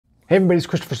Hey everybody, it's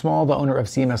Christopher Small, the owner of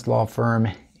CMS Law Firm,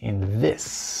 and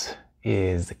this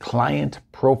is client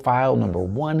profile number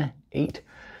 180.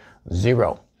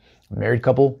 Married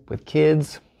couple with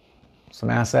kids, some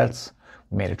assets,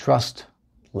 we made a trust.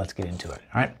 Let's get into it,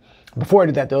 all right? Before I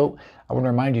do that though, I want to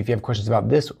remind you if you have questions about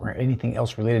this or anything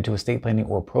else related to estate planning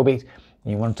or probate,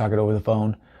 and you want to talk it over the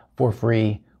phone for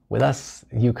free with us,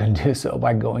 you can do so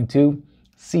by going to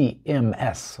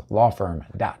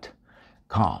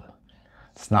cmslawfirm.com.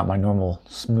 It's not my normal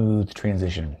smooth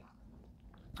transition,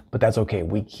 but that's okay.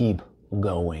 We keep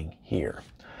going here.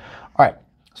 All right,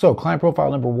 so client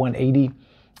profile number 180.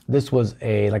 This was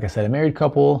like I said, a married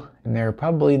couple, and they're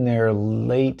probably in their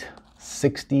late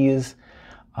 60s,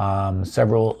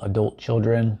 several adult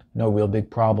children, no real big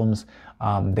problems.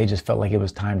 They just felt like it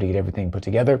was time to get everything put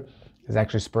together. It was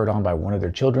actually spurred on by one of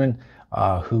their children,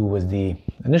 who was the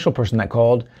initial person that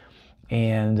called.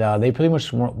 And they pretty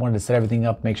much wanted to set everything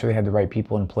up, make sure they had the right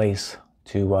people in place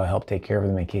to help take care of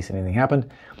them in case anything happened.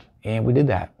 And we did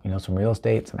that. You know, some real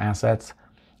estate, some assets,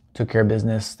 took care of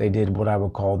business. They did what I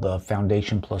would call the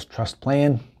foundation plus trust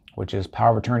plan, which is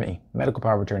power of attorney, medical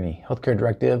power of attorney, healthcare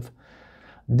directive,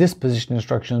 disposition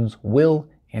instructions, will,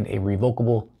 and a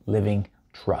revocable living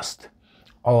trust.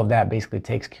 All of that basically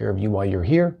takes care of you while you're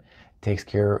here, takes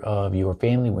care of your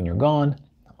family when you're gone,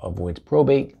 avoids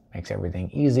probate, makes everything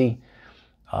easy.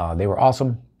 They were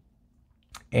awesome,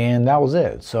 and that was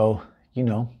it. So, you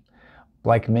know,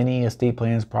 like many estate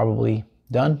plans, probably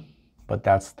done, but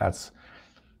that's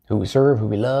who we serve, who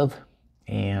we love,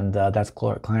 and that's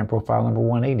client profile number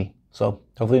 180. So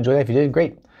hopefully you enjoyed that. If you did,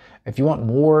 great. If you want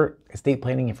more estate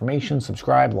planning information,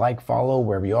 subscribe, like, follow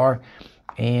wherever you are.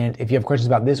 And if you have questions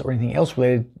about this or anything else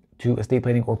related to estate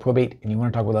planning or probate, and you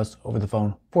want to talk with us over the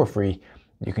phone for free,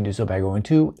 you can do so by going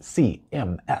to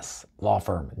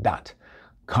cmslawfirm.com.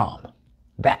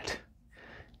 That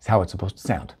is how it's supposed to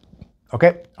sound.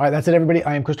 Okay, all right, that's it, everybody.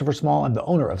 I am Christopher Small. I'm the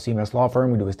owner of CMS Law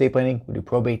Firm. We do estate planning, we do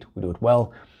probate, we do it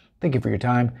well. Thank you for your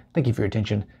time. Thank you for your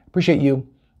attention. Appreciate you,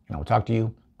 and I will talk to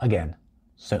you again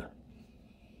soon.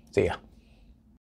 See ya.